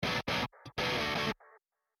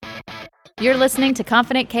You're listening to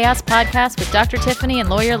Confident Chaos Podcast with Dr. Tiffany and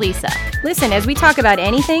lawyer Lisa. Listen as we talk about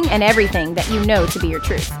anything and everything that you know to be your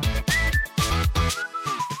truth.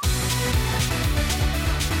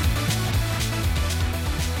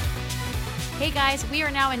 Hey guys, we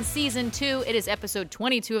are now in season 2. It is episode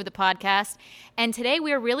 22 of the podcast. And today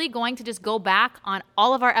we are really going to just go back on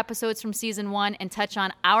all of our episodes from season 1 and touch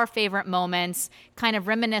on our favorite moments, kind of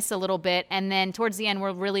reminisce a little bit. And then towards the end,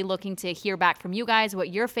 we're really looking to hear back from you guys what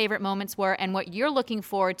your favorite moments were and what you're looking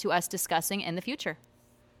forward to us discussing in the future.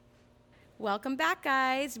 Welcome back,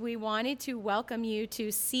 guys. We wanted to welcome you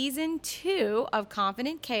to season 2 of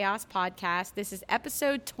Confident Chaos Podcast. This is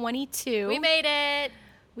episode 22. We made it.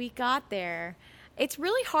 We got there. It's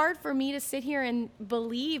really hard for me to sit here and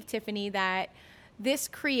believe, Tiffany, that this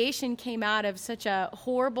creation came out of such a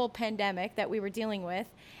horrible pandemic that we were dealing with.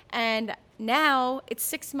 And now it's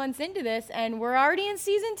 6 months into this and we're already in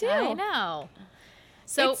season 2. I know.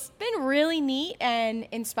 So it's been really neat and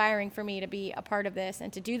inspiring for me to be a part of this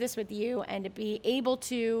and to do this with you and to be able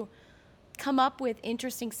to come up with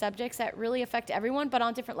interesting subjects that really affect everyone, but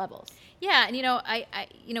on different levels. Yeah, and I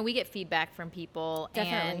we get feedback from people.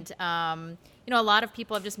 Definitely. And a lot of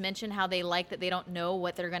people have just mentioned how they like that they don't know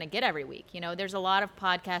what they're going to get every week. There's a lot of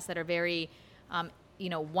podcasts that are very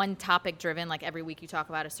one topic driven, like every week you talk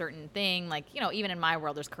about a certain thing. Like, even in my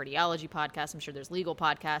world, there's cardiology podcasts. I'm sure there's legal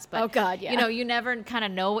podcasts. But, oh, God, yeah. You never kind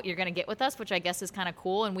of know what you're going to get with us, which I guess is kind of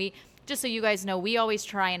cool. And we, just so you guys know, we always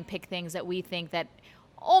try and pick things that we think that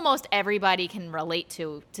almost everybody can relate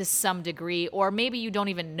to some degree, or maybe you don't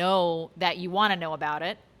even know that you want to know about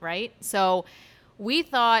it, right? So we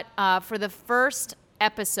thought for the first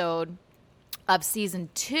episode of season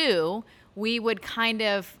 2, we would kind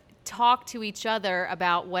of talk to each other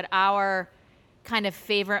about what our kind of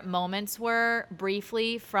favorite moments were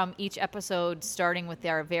briefly from each episode, starting with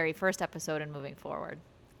our very first episode and moving forward.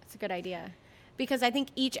 That's a good idea. Because I think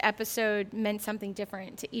each episode meant something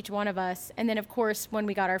different to each one of us. And then, of course, when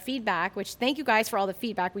we got our feedback, which thank you guys for all the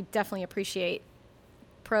feedback. We definitely appreciate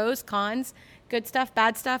pros, cons, good stuff,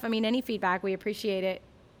 bad stuff. I mean, any feedback, we appreciate it.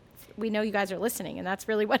 We know you guys are listening, and that's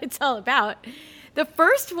really what it's all about. The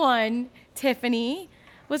first one, Tiffany,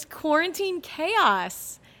 was Quarantine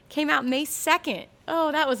Chaos. Came out May 2nd.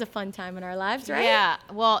 Oh, that was a fun time in our lives, right? Yeah.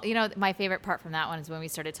 Well, my favorite part from that one is when we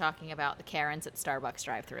started talking about the Karens at Starbucks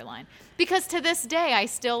drive-thru line. Because to this day, I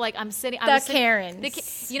still I'm sitting.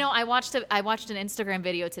 Karens. I watched an Instagram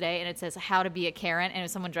video today, and it says how to be a Karen, and it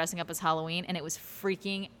was someone dressing up as Halloween, and it was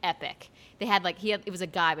freaking epic. They had it was a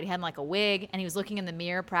guy, but he had a wig, and he was looking in the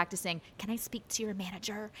mirror practicing. Can I speak to your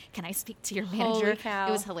manager? Can I speak to your manager? Holy cow.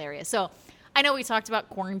 It was hilarious. So I know we talked about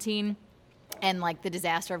quarantine and the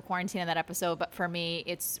disaster of quarantine in that episode. But for me,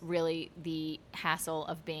 it's really the hassle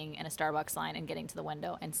of being in a Starbucks line and getting to the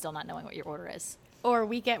window and still not knowing what your order is. Or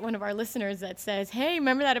we get one of our listeners that says, hey,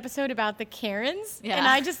 remember that episode about the Karens? Yeah. And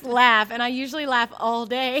I just laugh. And I usually laugh all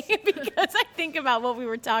day because I think about what we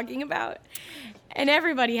were talking about. And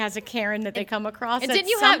everybody has a Karen that they come across. And didn't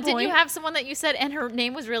you have someone that you said, and her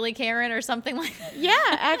name was really Karen or something like that? Yeah,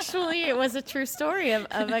 actually, it was a true story of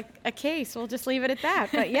a case. We'll just leave it at that.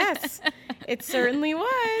 But yes, it certainly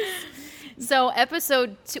was. So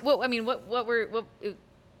episode 2. What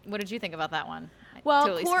did you think about that one?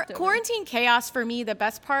 Well, Quarantine Chaos for me, the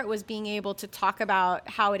best part was being able to talk about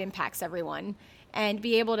how it impacts everyone and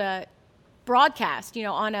be able to broadcast,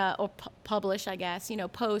 publish, I guess,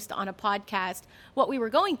 post on a podcast what we were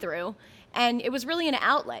going through. And it was really an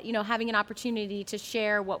outlet, having an opportunity to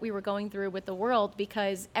share what we were going through with the world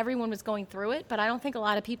because everyone was going through it. But I don't think a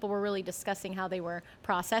lot of people were really discussing how they were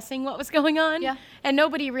processing what was going on. Yeah. And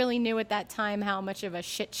nobody really knew at that time how much of a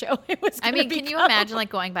shit show it was going to become. Can you imagine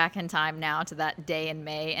going back in time now to that day in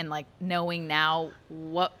May and knowing now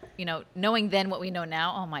knowing then what we know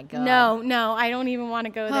now? Oh my God. No, I don't even want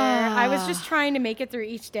to go there. I was just trying to make it through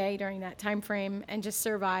each day during that time frame and just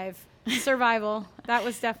survive. Survival. That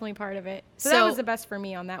was definitely part of it. So that was the best for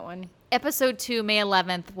me on that one. Episode 2, May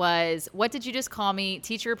 11th, was What Did You Just Call Me?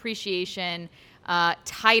 Teacher Appreciation,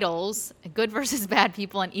 titles, Good versus Bad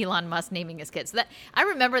People, and Elon Musk naming his kids. So I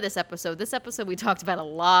remember this episode. This episode, we talked about a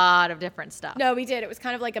lot of different stuff. No, we did. It was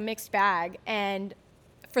kind of like a mixed bag. And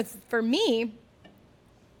for me,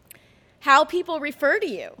 how people refer to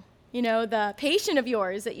you, the patient of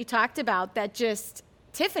yours that you talked about that just...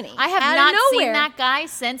 Tiffany. I have not seen that guy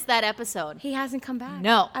since that episode. He hasn't come back.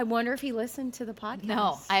 No. I wonder if he listened to the podcast.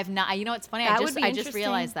 No, I have not. It's funny. I just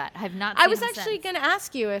realized that. I have not seen him since. I was actually going to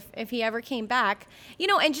ask you if he ever came back.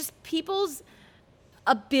 And just people's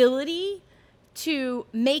ability to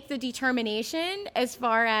make the determination as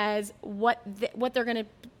far as what they're going to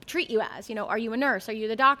treat you as. Are you a nurse? Are you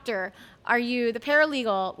the doctor? Are you the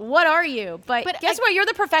paralegal? What are you? But guess what? You're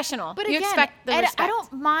the professional. But you again, expect the respect. I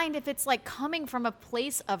don't mind if it's like coming from a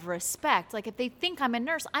place of respect. Like if they think I'm a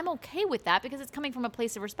nurse, I'm okay with that because it's coming from a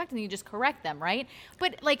place of respect and you just correct them, right?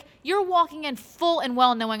 But like you're walking in full and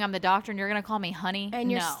well knowing I'm the doctor and you're going to call me honey.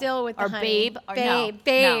 And you're still with the or honey. babe. Or babe. no,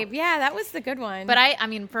 Babe. no. Yeah, that was the good one. But I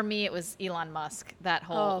mean, for me, it was Elon Musk. That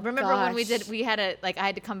whole. Remember when we had I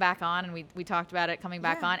had to come back on and we talked about it coming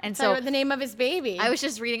back on. And tell so you the name of his baby. I was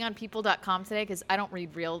just reading on people.com today because I don't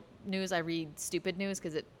read real news. I read stupid news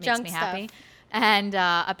because it makes Junk me happy. And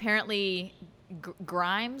apparently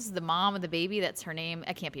Grimes, the mom of the baby, that's her name.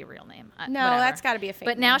 It can't be a real name. No, whatever. that's got to be a fake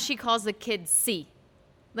But name. now she calls the kid C.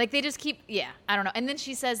 Like they just keep, I don't know. And then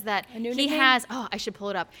she says that A new he nickname? has. Oh, I should pull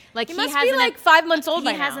it up. Like He he must has be like 5 months old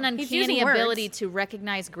by He has now. an He's uncanny using words. ability to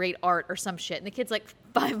recognize great art or some shit. And the kid's like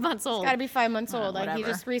 5 months old. Got to be 5 months old. Like he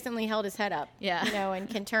whatever. just recently held his head up. Yeah. And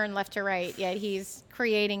can turn left to right. Yet he's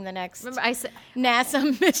creating the next Remember I said.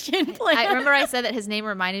 NASA mission plan. I remember I said that his name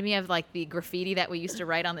reminded me of like the graffiti that we used to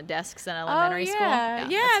write on the desks in elementary school. Yeah,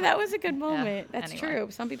 that's that was a good moment. Yeah, That's anyway. true.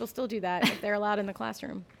 Some people still do that if they're allowed in the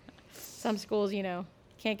classroom. Some schools,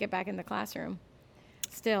 can't get back in the classroom.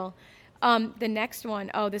 Still. The next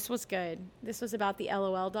one, this was good. This was about the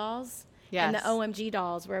LOL dolls and the Yes. OMG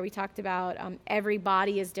dolls, where we talked about every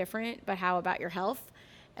body is different, but how about your health?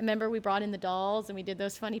 And remember, we brought in the dolls and we did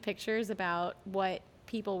those funny pictures about what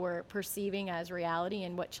people were perceiving as reality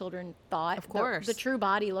and what children thought Of course. the true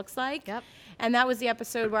body looks like. Yep. And that was the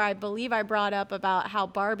episode where I believe I brought up about how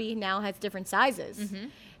Barbie now has different sizes. Mm-hmm.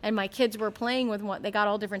 And my kids were playing with one. They got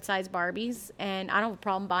all different size Barbies, and I don't have a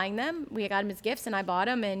problem buying them. We got them as gifts, and I bought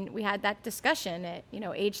them, and we had that discussion at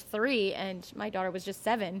age 3, and my daughter was just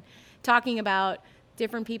 7, talking about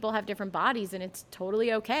different people have different bodies, and it's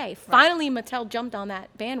totally okay. Right. Finally, Mattel jumped on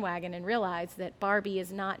that bandwagon and realized that Barbie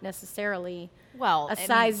is not necessarily a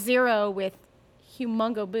size 0 with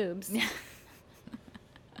humongo boobs.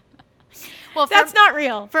 Well, that's not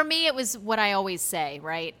real. For me, it was what I always say,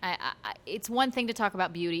 right? It's one thing to talk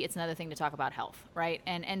about beauty. It's another thing to talk about health, right?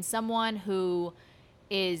 And someone who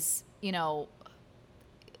is,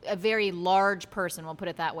 a very large person, we'll put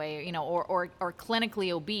it that way, or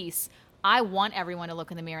clinically obese, I want everyone to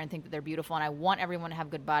look in the mirror and think that they're beautiful, and I want everyone to have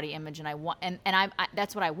good body image, and I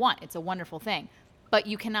that's what I want. It's a wonderful thing. But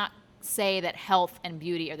you cannot say that health and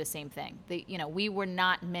beauty are the same thing. We were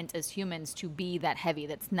not meant as humans to be that heavy.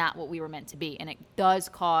 That's not what we were meant to be. And it does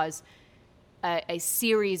cause a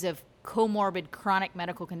series of comorbid chronic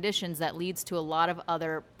medical conditions that leads to a lot of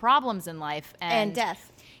other problems in life. And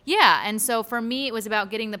death. Yeah. And so for me, it was about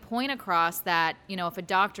getting the point across that, if a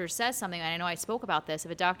doctor says something, and I know I spoke about this,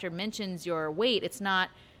 if a doctor mentions your weight, it's not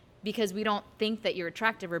because we don't think that you're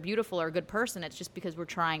attractive or beautiful or a good person. It's just because we're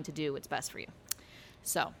trying to do what's best for you.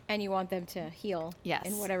 So. And you want them to heal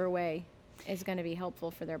in whatever way is going to be helpful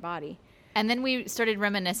for their body. And then we started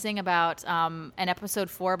reminiscing about an episode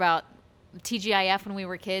 4 about TGIF when we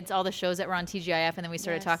were kids, all the shows that were on TGIF, and then we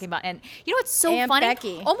started talking about, and what's so Aunt funny?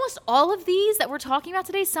 Becky. Almost all of these that we're talking about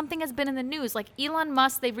today, something has been in the news. Like Elon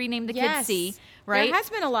Musk, they've renamed the kid C, right? There has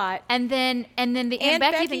been a lot. And then the Aunt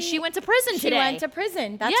Becky thing, she went to prison today. She went to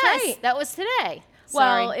prison. That's yes, right. that was today.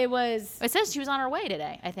 Well, Sorry. it says she was on her way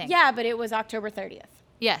today, I think. Yeah, but it was October 30th.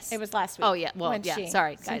 Yes. It was last week. Oh, yeah. Well,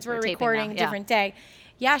 sorry, guys. Since we're taping recording now. a different day.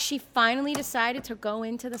 Yeah, she finally decided to go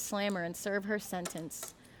into the slammer and serve her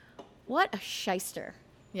sentence. What a shyster.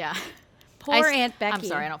 Yeah. Poor Aunt Becky. I'm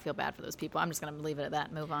sorry. I don't feel bad for those people. I'm just going to leave it at that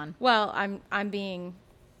and move on. Well, I'm being,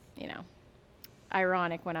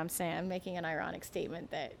 ironic when I'm making an ironic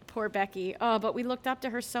statement that poor Becky. Oh, but we looked up to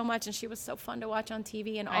her so much, and she was so fun to watch on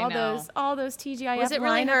TV and all those TGIF. Was it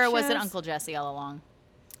really her, or was it shows. Uncle Jesse all along?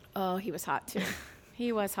 Oh, he was hot too.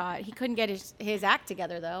 He was hot. He couldn't get his act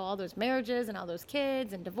together though. All those marriages and all those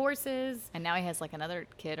kids and divorces. And now he has like another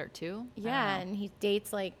kid or 2. Yeah, and he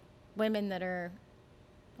dates like women that are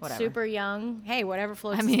whatever. super young. Hey, whatever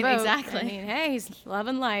floats I his mean, boat. exactly. I mean, hey, he's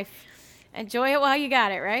loving life. Enjoy it while you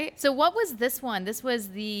got it, right? So what was this one? This was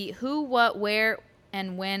the who, what, where,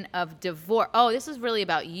 and when of divorce. Oh, this is really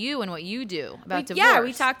about you and what you do about divorce. Yeah,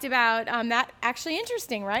 we talked about that. Actually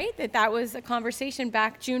interesting, right? That was a conversation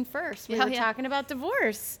back June 1st. We were talking about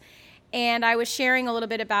divorce. And I was sharing a little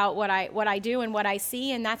bit about what I do and what I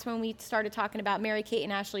see. And that's when we started talking about Mary-Kate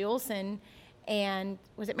and Ashley Olsen. And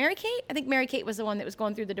was it Mary-Kate? I think Mary-Kate was the one that was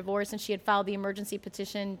going through the divorce, and she had filed the emergency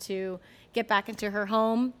petition to get back into her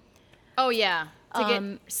home. Oh, yeah. To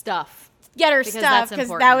get stuff. Get her stuff, because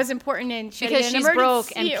that was important. And because she's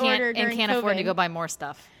broke and can't afford to go buy more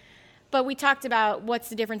stuff. But we talked about what's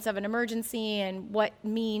the difference of an emergency and what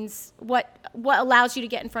allows you to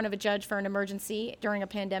get in front of a judge for an emergency during a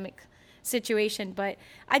pandemic situation. But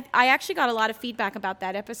I actually got a lot of feedback about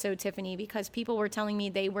that episode, Tiffany, because people were telling me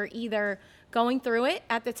they were either going through it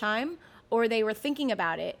at the time or they were thinking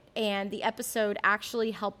about it. And the episode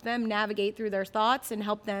actually helped them navigate through their thoughts and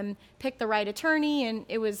help them pick the right attorney. And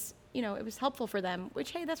it was, it was helpful for them,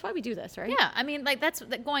 which, hey, that's why we do this, right? Yeah. I mean, like, that's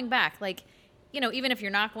going back. Like, even if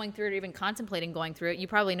you're not going through it or even contemplating going through it, you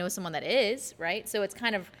probably know someone that is, right? So it's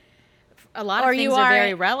kind of, a lot of things are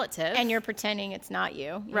very relative. And you're pretending it's not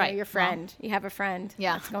you. Right. Your friend. You have a friend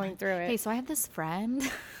that's going through it. Hey, so I have this friend.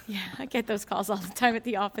 Yeah, I get those calls all the time at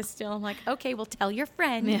the office still. I'm like, okay, well, tell your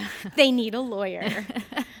friend they need a lawyer.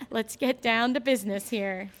 Let's get down to business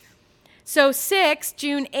here. So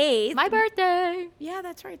June 8th. My birthday. Yeah,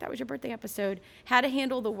 that's right. That was your birthday episode. How to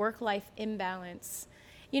handle the work-life imbalance.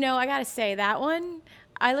 I got to say, that one,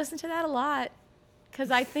 I listen to that a lot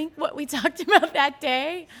because I think what we talked about that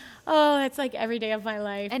day, it's like every day of my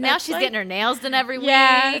life. And now she's getting her nails done every week.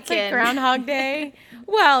 Yeah, it's like Groundhog Day.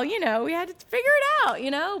 Well, we had to figure it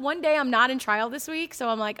out, One day I'm not in trial this week, so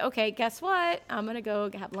I'm like, okay, guess what? I'm going to go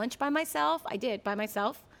have lunch by myself. I did, by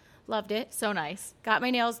myself. Loved it. So nice. Got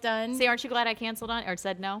my nails done. See, aren't you glad I canceled on or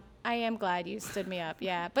said no? I am glad you stood me up,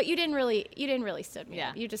 yeah. But you didn't really stood me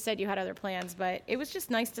up. You just said you had other plans, but it was just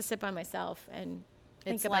nice to sit by myself and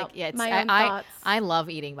think about my own thoughts. I love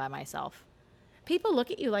eating by myself. People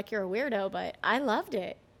look at you like you're a weirdo, but I loved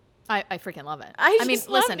it. I freaking love it. I mean, just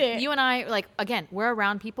loved listen, it. you and I, like, again, we're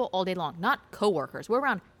around people all day long, not coworkers. We're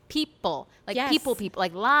around people, like people,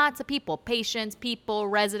 like lots of people, patients, people,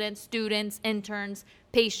 residents, students, interns,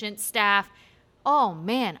 patients, staff. Oh,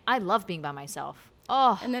 man, I love being by myself.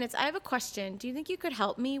 Oh. And then I have a question. Do you think you could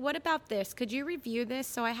help me? What about this? Could you review this?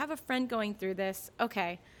 So I have a friend going through this.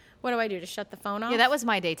 Okay. What do I do? To shut the phone off? Yeah, that was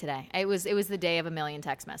my day today. It was the day of a million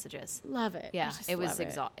text messages. Love it. Yeah, it was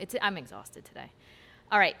exhausting. I'm exhausted today.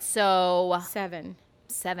 All right, so 7.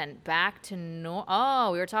 Back to normal.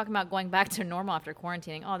 Oh, we were talking about going back to normal after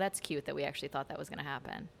quarantining. Oh, that's cute that we actually thought that was going to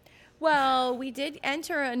happen. Well, we did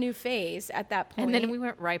enter a new phase at that point. And then we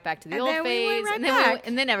went right back to the old phase.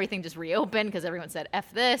 And then everything just reopened because everyone said,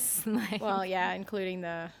 F this. Well, yeah, including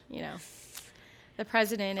the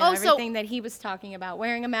president and everything that he was talking about,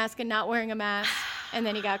 wearing a mask and not wearing a mask. And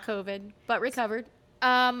then he got COVID, but recovered.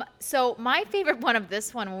 So my favorite one of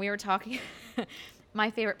this one, when we were talking, my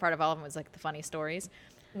favorite part of all of them was like the funny stories.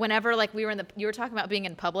 Whenever like you were talking about being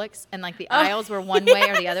in Publix and like the aisles were one way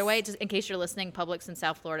or the other way, just in case you're listening, Publix in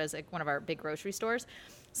South Florida is like one of our big grocery stores.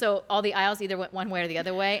 So all the aisles either went one way or the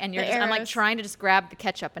other way, and I'm like trying to just grab the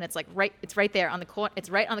ketchup, and it's right there on the corner. It's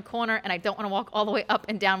right on the corner, and I don't want to walk all the way up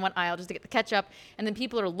and down one aisle just to get the ketchup. And then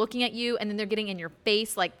people are looking at you, and then they're getting in your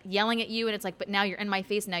face, like yelling at you, and it's like, but now you're in my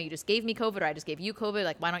face, and now you just gave me COVID, or I just gave you COVID.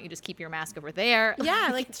 Like, why don't you just keep your mask over there?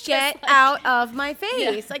 Yeah, like get out of my face.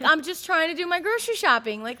 Yeah. Like I'm just trying to do my grocery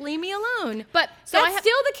shopping. Like leave me alone. But so that's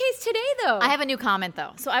still the case today, though. I have a new comment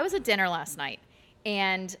though. So I was at dinner last night,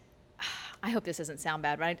 and I hope this doesn't sound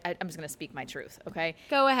bad, but I'm just going to speak my truth, okay?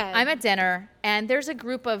 Go ahead. I'm at dinner, and there's a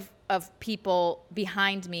group of people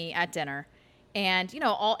behind me at dinner. And,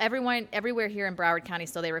 everyone everywhere here in Broward County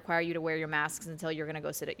still, they require you to wear your masks until you're going to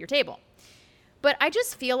go sit at your table. But I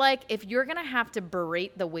just feel like if you're going to have to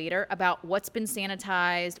berate the waiter about what's been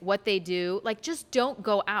sanitized, what they do, like just don't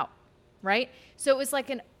go out, right? So it was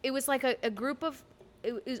like a group of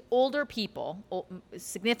it was older people,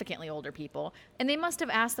 significantly older people, and they must have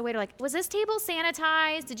asked the waiter, like, was this table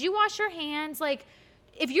sanitized? Did you wash your hands? Like,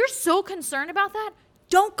 if you're so concerned about that,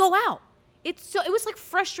 don't go out. It was like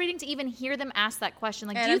frustrating to even hear them ask that question.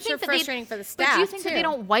 Like, and do you I'm think sure frustrating for the staff? But do you think that they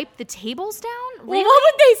don't wipe the tables down? Really? Well, what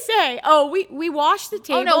would they say? Oh, we washed the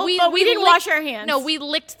table. Oh no, but we didn't wash our hands. No, we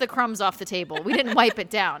licked the crumbs off the table. We didn't wipe it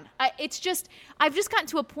down. I've just gotten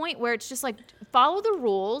to a point where it's just like follow the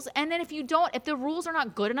rules, and then if the rules are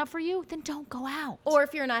not good enough for you, then don't go out. Or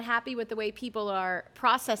if you're not happy with the way people are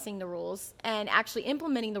processing the rules and actually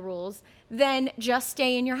implementing the rules, then just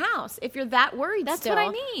stay in your house. If you're that worried, that's what I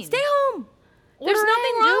mean. Stay home. There's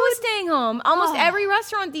nothing wrong with staying home. Almost every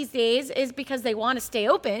restaurant these days is because they want to stay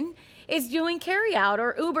open, is doing carry out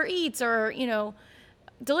or Uber Eats or,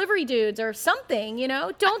 delivery dudes or something,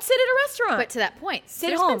 Don't sit at a restaurant. But to that point,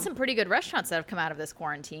 there's been some pretty good restaurants that have come out of this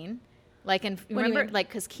quarantine. Like, and remember, like,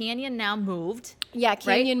 because Canyon now moved. Yeah,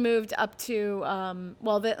 Canyon moved up to,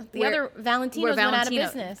 the other Valentino's went out of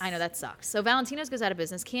business. I know, that sucks. So Valentino's goes out of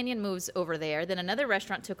business. Canyon moves over there. Then another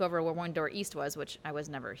restaurant took over where One Door East was, which I was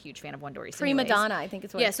never a huge fan of One Door East. Prima Donna, I think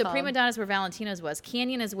it's what it's called. Yeah, so Prima Donna is where Valentino's was.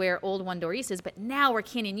 Canyon is where old One Door East is. But now where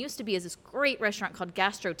Canyon used to be is this great restaurant called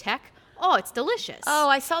Gastrotech. Oh, it's delicious. Oh,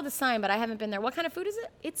 I saw the sign, but I haven't been there. What kind of food is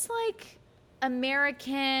it? It's like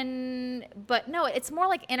American, but no, it's more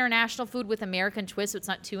like international food with American twist, so it's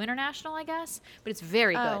not too international, I guess. But it's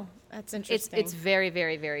very good. Oh, that's interesting. It's very,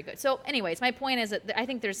 very, very good. So, anyways, my point is that I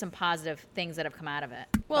think there's some positive things that have come out of it.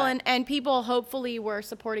 Well, and people hopefully were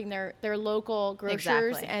supporting their local grocers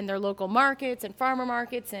Exactly. and their local markets and farmer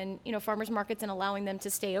markets and, farmers markets, and allowing them to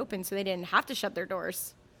stay open so they didn't have to shut their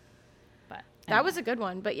doors. But That was a good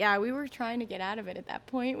one. But yeah, we were trying to get out of it at that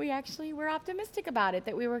point. We actually were optimistic about it,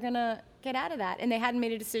 that we were going to get out of that. And they hadn't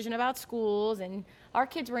made a decision about schools, and our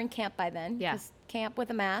kids were in camp by then. Yeah. 'Cause camp with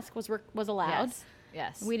a mask was allowed.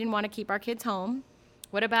 Yes. We didn't want to keep our kids home.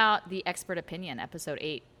 What about the expert opinion, episode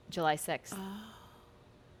 8, July 6th?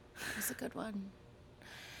 That's a good one.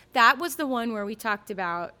 That was the one where we talked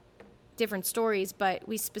about different stories, but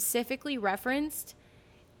we specifically referenced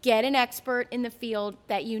get an expert in the field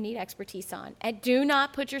that you need expertise on. And do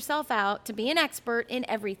not put yourself out to be an expert in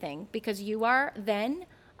everything, because you are then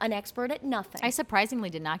an expert at nothing. I surprisingly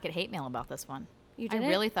did not get hate mail about this one. You I didn't?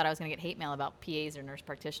 really thought I was going to get hate mail about PAs or nurse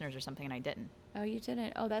practitioners or something, and I didn't. Oh, you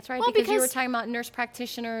didn't? Oh, that's right. Well, because you were because- talking about nurse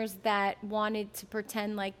practitioners that wanted to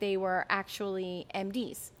pretend like they were actually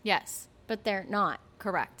MDs, Yes, but they're not.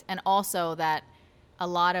 correct. And also that a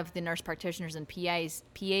lot of the nurse practitioners and PAs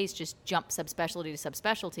just jump subspecialty to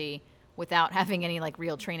subspecialty without having any like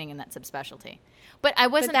real training in that subspecialty. But I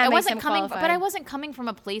wasn't that I makes wasn't them coming qualified. but I wasn't coming from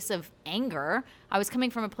a place of anger. I was coming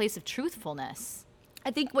from a place of truthfulness. I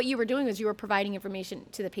think what you were doing was you were providing information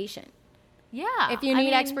to the patient. Yeah. If you I need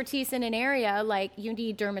mean, expertise in an area, like you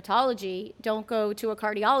need dermatology, don't go to a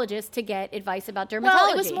cardiologist to get advice about dermatology. Well,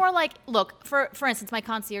 it was more like, look, for instance, my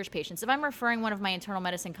concierge patients. If I'm referring one of my internal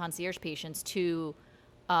medicine concierge patients to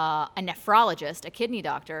a nephrologist, a kidney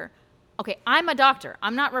doctor, okay, I'm a doctor.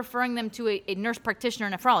 I'm not referring them to a nurse practitioner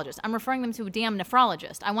nephrologist. I'm referring them to a damn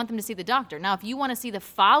nephrologist. I want them to see the doctor. Now, if you want to see the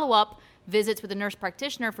follow-up visits with a nurse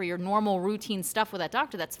practitioner for your normal routine stuff with that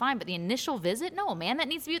doctor, that's fine. But the initial visit, no, man, that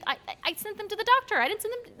needs to be. I sent them to the doctor. I didn't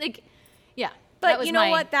send them like, yeah. that But was you know my-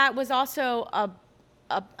 what? That was also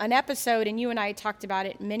an episode, and you and I talked about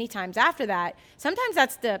it many times after that. Sometimes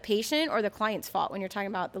that's the patient or the client's fault when you're talking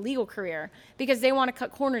about the legal career, because they want to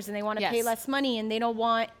cut corners and they want to Yes. pay less money, and they don't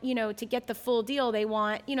want, to get the full deal. They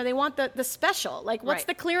want, they want the special. Like, what's Right.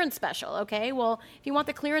 the clearance special? Okay, well, if you want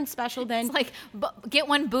the clearance special, then It's like get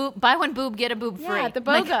one boob, buy one boob, get a boob free. yeah, the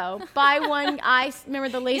Like, BOGO. Buy one eye. Remember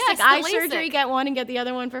the LASIK Yes, the eye LASIK. surgery? Get one and get the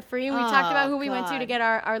other one for free. And we talked about who we went to God. get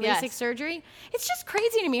our LASIK Yes. surgery. It's just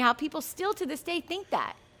crazy to me how people still to this day think that.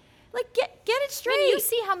 Like, get it straight. I mean, you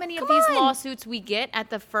see how many of Come these on. lawsuits we get at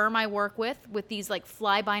the firm I work with these like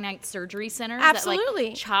fly-by-night surgery centers Absolutely. that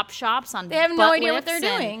like chop shops on They have no butt idea what they're lifts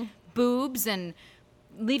and doing. boobs and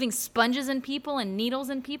leaving sponges in people and needles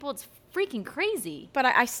in people. It's freaking crazy. But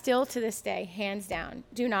I still, to this day, hands down,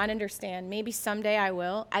 do not understand. Maybe someday I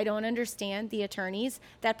will. I don't understand the attorneys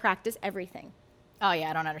that practice everything. Oh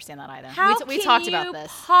yeah, I don't understand that either. How we can talked you about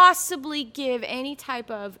this. possibly give any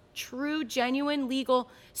type of true, genuine legal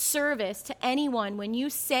service to anyone when you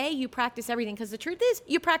say you practice everything? Because the truth is,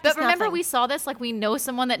 you practice But remember, nothing. we saw this, like we know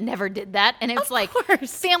someone that never did that, and it's Of like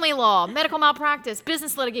course. family law, medical malpractice,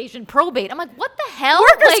 business litigation, probate. I'm like, what the hell?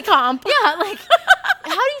 Workers' like, comp. Yeah, like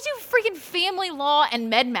how do you do freaking family law and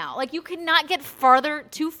med mal? Like you cannot get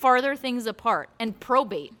two farther things apart. And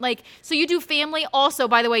probate, like so you do family. Also,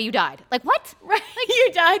 by the way, you died. Like what? Right.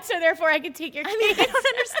 You died, so therefore I can take your I mean, case. I don't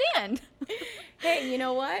understand. Hey, you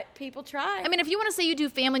know what? People try. I mean, if you want to say you do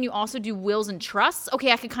family and you also do wills and trusts,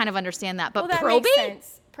 okay, I could kind of understand that. But well, that probate? makes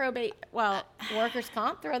sense. Probate. Well, workers'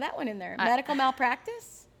 comp. Throw that one in there. Medical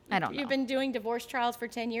malpractice. I don't know. You've been doing divorce trials for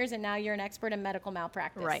 10 years, and now you're an expert in medical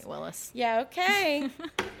malpractice. Right, Willis. Yeah. Okay.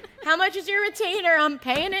 How much is your retainer? I'm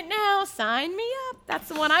paying it now. Sign me up. That's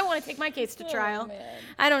the one I want to take my case to trial. man.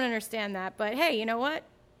 I don't understand that, but hey, you know what?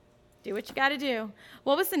 Do what you got to do.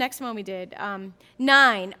 What was the next one we did?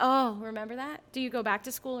 9. Oh, remember that? Do you go back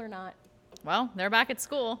to school or not? Well, they're back at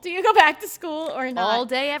school. Do you go back to school or not? All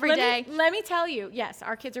day, every day. Let me tell you. Yes,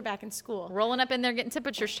 our kids are back in school. Rolling up in there getting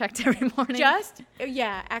temperatures checked every morning.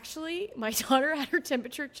 Yeah, actually, my daughter had her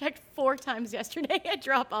temperature checked 4 times yesterday at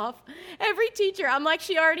drop off. Every teacher, I'm like,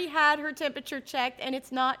 she already had her temperature checked and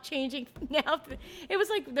it's not changing now. It was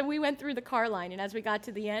like then we went through the car line, and as we got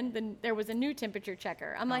to the end, then there was a new temperature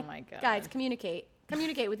checker. I'm like, my God. guys, communicate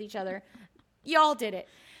with each other. Y'all did it.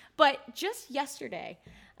 But just yesterday,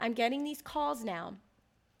 I'm getting these calls now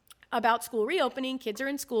about school reopening. Kids are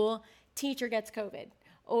in school, teacher gets COVID,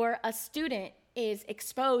 or a student is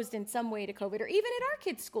exposed in some way to COVID, or even at our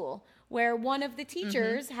kids' school where one of the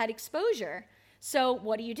teachers had exposure. So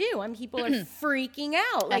what do? I mean, people are freaking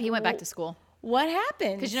out. Yeah, he went back to school. What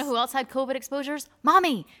happened? Because you know who else had COVID exposures?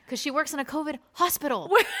 Mommy, because she works in a COVID hospital.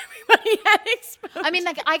 Where everybody had exposure. I mean,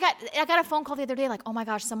 like I got a phone call the other day, like, oh my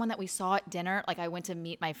gosh, someone that we saw at dinner, like I went to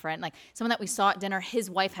meet my friend, like someone that we saw at dinner, his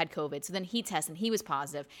wife had COVID, so then he tested and he was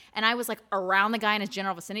positive, and I was like around the guy in his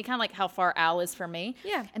general vicinity, kind of like how far Al is from me.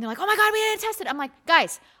 Yeah. And they're like, oh my God, we didn't test it. I'm like,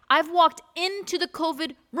 guys, I've walked into the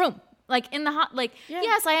COVID room. Like in the hot, like,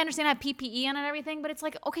 yes, I understand I have PPE on and everything, but it's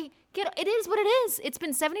like, okay, it is what it is. It's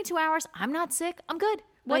been 72 hours. I'm not sick. I'm good.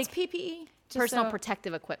 What's Like, PPE? Just personal so-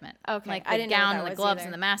 protective equipment. Okay, Like I the didn't know what gown that and the was gloves either.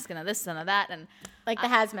 and the mask and the this and the that. And Like the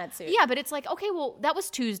hazmat suit. yeah, but it's like, okay, well, that was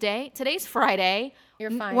Tuesday. Today's Friday.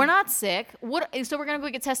 You're fine. We're not sick. So we're going to go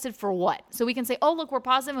get tested for what? So we can say, oh, look, we're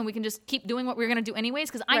positive and we can just keep doing what we're going to do anyways?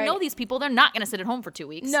 Because I know Right. these people, they're not going to sit at home for 2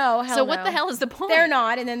 weeks. No, hell So what no. the hell is the point? They're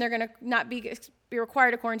not, and then they're going to not be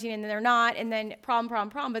required to quarantine, and then they're not, and then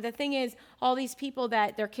problem. But the thing is, all these people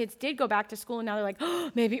that their kids did go back to school, and now they're like,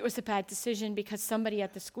 oh, maybe it was a bad decision because somebody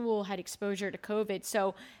at the school had exposure to COVID,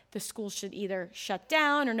 so the school should either shut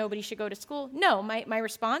down or nobody should go to school. No, my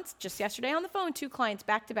response, just yesterday on the phone, 2 clients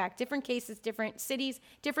back to back, different cases, different cities,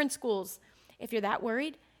 different schools. If you're that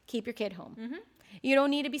worried, keep your kid home. Mm-hmm. You don't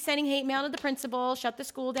need to be sending hate mail to the principal, shut the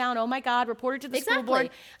school down, oh my God, report it to the school Exactly. board.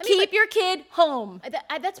 I mean, Keep but- your kid home.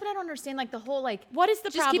 That's what I don't understand. Like the whole, like, What is the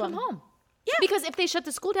just keep them problem? home. Yeah. Because if they shut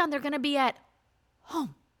the school down, they're going to be at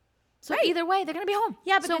home. So Right. either way, they're going to be home.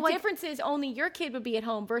 Yeah, but so, the like, difference is only your kid would be at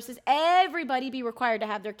home versus everybody be required to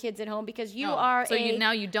have their kids at home because you no. are So a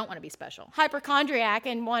now you don't want to be special. hypochondriac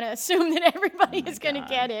and want to assume that everybody is going to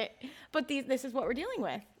get it. But this is what we're dealing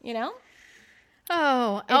with, you know?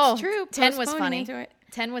 Oh, true. 10 was Postponing funny. into it.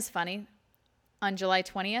 10 was funny. On July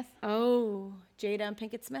 20th, Oh, Jada and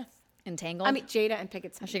Pinkett Smith. entangled. I mean, Jada and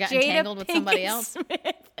Pinkett Smith. she got Jada entangled with somebody Pinkett else?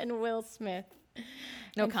 Smith and Will Smith.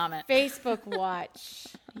 no comment. Facebook Watch.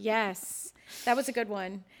 Yes. That was a good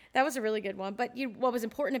one. That was a really good one. But what was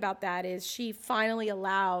important about that is she finally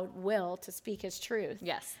allowed Will to speak his truth.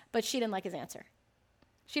 Yes. But she didn't like his answer.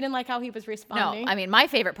 She didn't like how he was No, responding. I mean, my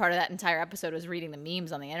favorite part of that entire episode was reading the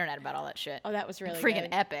memes on the internet about all that shit. Oh, that was really freaking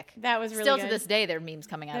good. epic. That was really Still good. to this day, there are memes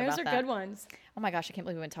coming out Those about are that. good ones. Oh my gosh, I can't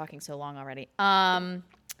believe we've been talking so long already.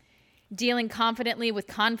 Dealing confidently with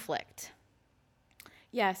conflict.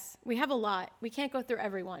 Yes, we have a lot. We can't go through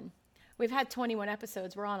every one. We've had 21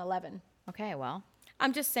 episodes. We're on 11. Okay, well.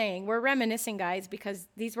 I'm just saying, we're reminiscing, guys, because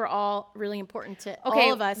these were all really important to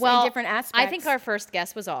all of us well, in different aspects. I think our first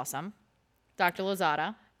guest was awesome. Dr.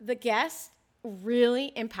 Lozada. The guest really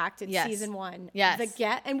impacted Yes. season 1. Yes. The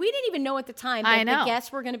guest, and we didn't even know at the time I that know. the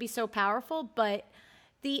guests were going to be so powerful, but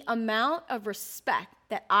the amount of respect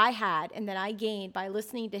that I had and that I gained by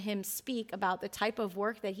listening to him speak about the type of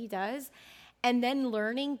work that he does, and then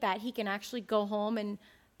learning that he can actually go home and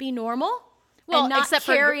be normal. Well, and not except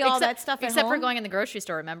carry for, all except, that stuff at except for home. going in the grocery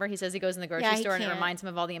store. Remember, he says he goes in the grocery Yeah, he store and it can't. reminds him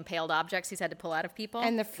of all the impaled objects he's had to pull out of people.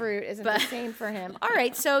 And the fruit isn't the same for him. All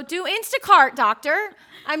right, so do Instacart, doctor.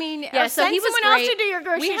 I mean, yeah, or so send he was someone great. else to do your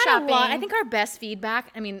grocery we had shopping. A lot. I think our best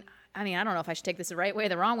feedback. I mean, I don't know if I should take this the right way or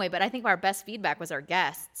the wrong way, but I think our best feedback was our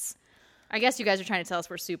guests. I guess you guys are trying to tell us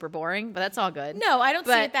we're super boring, but that's all good. No, I don't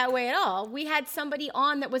see But- it that way at all. We had somebody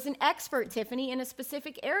on that was an expert, Tiffany, in a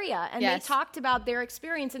specific area, and Yes. they talked about their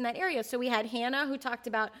experience in that area. So we had Hannah, who talked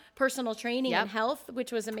about personal training and Yep. health,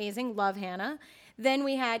 which was amazing. Love Hannah. Then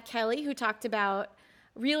we had Kelly, who talked about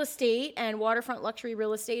real estate and waterfront luxury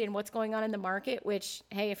real estate and what's going on in the market, which,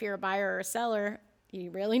 hey, if you're a buyer or a seller,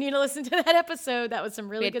 you really need to listen to that episode. That was some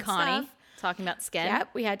we really had good Connie stuff. talking about skin. Yep,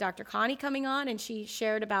 we had Dr. Connie coming on, and she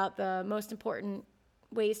shared about the most important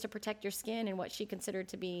ways to protect your skin and what she considered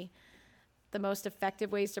to be the most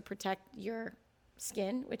effective ways to protect your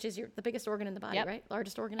skin, which is the biggest organ in the body, Yep. right?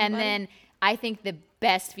 Largest organ in And the body. then I think the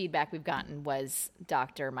best feedback we've gotten was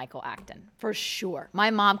Dr. Michael Acton, for sure. My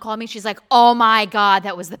mom called me. She's like, oh my God,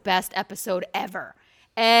 that was the best episode ever.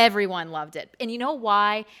 Everyone loved it. And you know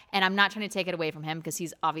why? And I'm not trying to take it away from him because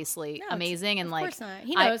he's obviously No, it's- amazing. And of like, course not.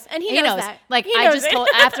 He knows. And he knows knows. that. Like, He I knows just it. told,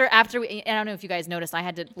 after we, and I don't know if you guys noticed, I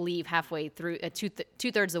had to leave halfway through,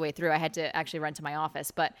 two-thirds of the way through. I had to actually run to my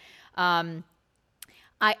office. But, I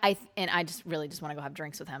just really just want to go have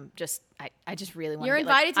drinks with him. I just really want. You're to get,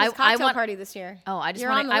 like, invited to his I cocktail want- party this year. Oh, I just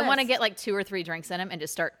You're want on to. the I want to list. get like 2 or 3 drinks in him and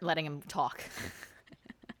just start letting him talk.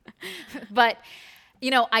 But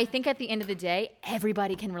I think at the end of the day,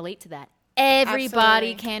 everybody can relate to that.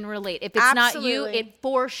 Everybody Absolutely. can relate. If it's not you, Absolutely. it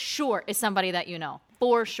for sure is somebody that you know.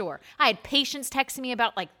 For sure. I had patients texting me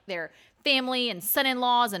about like their family and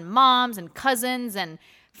son-in-laws and moms and cousins and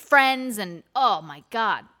friends and oh my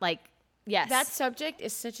God, like Yes. That subject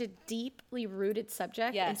is such a deeply rooted subject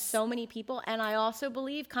in Yes. so many people. And I also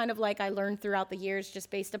believe, kind of like I learned throughout the years,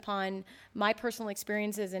 just based upon my personal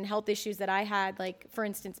experiences and health issues that I had, like, for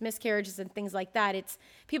instance, miscarriages and things like that, it's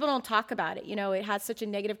people don't talk about it. You know, it has such a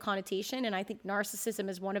negative connotation. And I think narcissism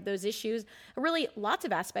is one of those issues, really lots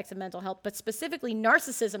of aspects of mental health, but specifically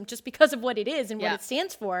narcissism, just because of what it is and what it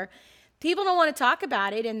stands for. People don't want to talk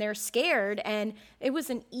about it, and they're scared. And it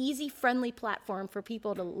was an easy, friendly platform for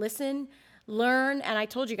people to listen, learn. And I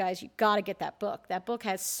told you guys, you got to get that book. That book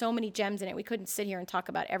has so many gems in it. We couldn't sit here and talk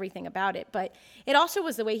about everything about it, but it also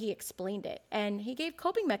was the way he explained it. And he gave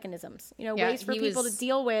coping mechanisms, you know, ways for people to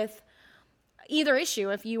deal with either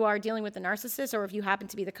issue. If you are dealing with a narcissist or if you happen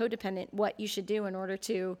to be the codependent, what you should do in order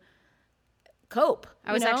to cope.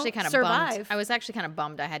 I was actually kind of survive. bummed. I was actually kind of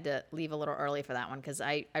bummed I had to leave a little early for that one because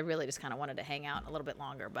I really just kind of wanted to hang out a little bit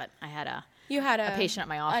longer, but I had a patient at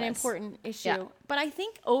my office. An important issue. Yeah. But I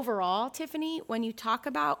think overall, Tiffany, when you talk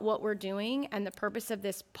about what we're doing and the purpose of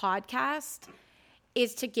this podcast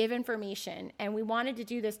is to give information, and we wanted to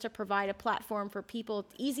do this to provide a platform for people,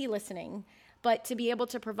 easy listening, but to be able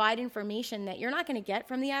to provide information that you're not going to get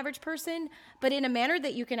from the average person, but in a manner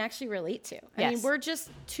that you can actually relate to. I mean, we're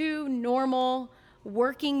just two normal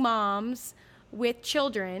working moms with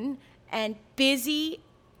children and busy,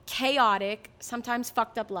 chaotic, sometimes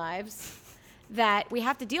fucked up lives that we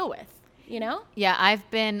have to deal with, you know? Yeah, I've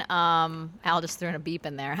been, Al just threw in a beep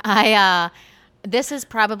in there. This has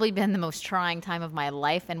probably been the most trying time of my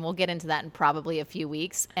life, and we'll get into that in probably a few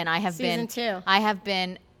weeks. And I have Season 2. I have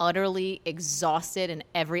been utterly exhausted in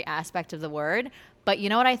every aspect of the word. But you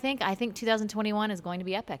know what I think? I think 2021 is going to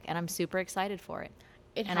be epic, and I'm super excited for it.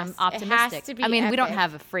 I'm optimistic. It has to be I mean, we don't epic.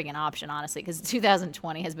 have a friggin' option, honestly, because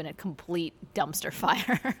 2020 has been a complete dumpster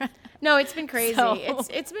fire. No, it's been crazy. So-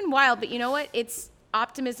 It's been wild, but you know what? It's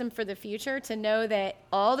optimism for the future to know that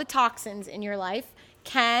all the toxins in your life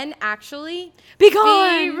can actually Be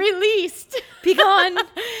gone! be released. Be gone!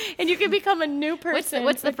 And you can become a new person.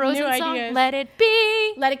 What's the with Frozen new song? ideas. Let it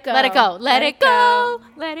be. Let it go. Let it go. Let it go.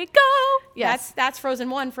 Let it go. Yes. That's Frozen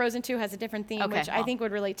 1. Frozen 2 has a different theme, Okay, which I well. think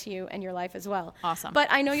would relate to you and your life as well. Awesome. But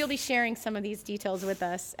I know you'll be sharing some of these details with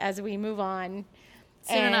us as we move on.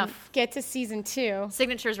 Soon and enough. Get to season 2.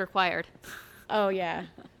 Signatures required. Oh, yeah.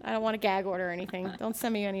 I don't want a gag order or anything. Don't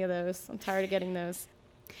send me any of those. I'm tired of getting those.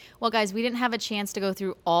 Well, guys, we didn't have a chance to go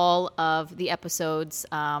through all of the episodes.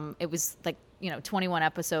 It was like, 21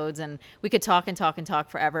 episodes, and we could talk and talk and talk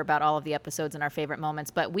forever about all of the episodes and our favorite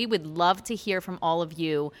moments. But we would love to hear from all of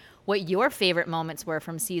you what your favorite moments were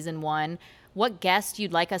from season 1, what guests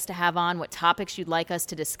you'd like us to have on, what topics you'd like us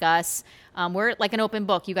to discuss. We're like an open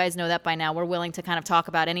book. You guys know that by now. We're willing to kind of talk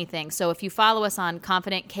about anything. So if you follow us on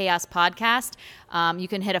Confident Chaos Podcast, you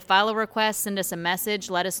can hit a follow request, send us a message,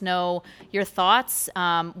 let us know your thoughts,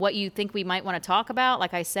 what you think we might want to talk about.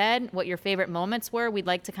 Like I said, what your favorite moments were. We'd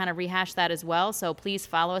like to kind of rehash that as well. So please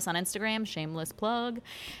follow us on Instagram, shameless plug.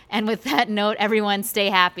 And with that note, everyone stay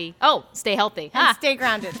happy. Oh, stay healthy. And stay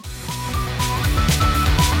grounded.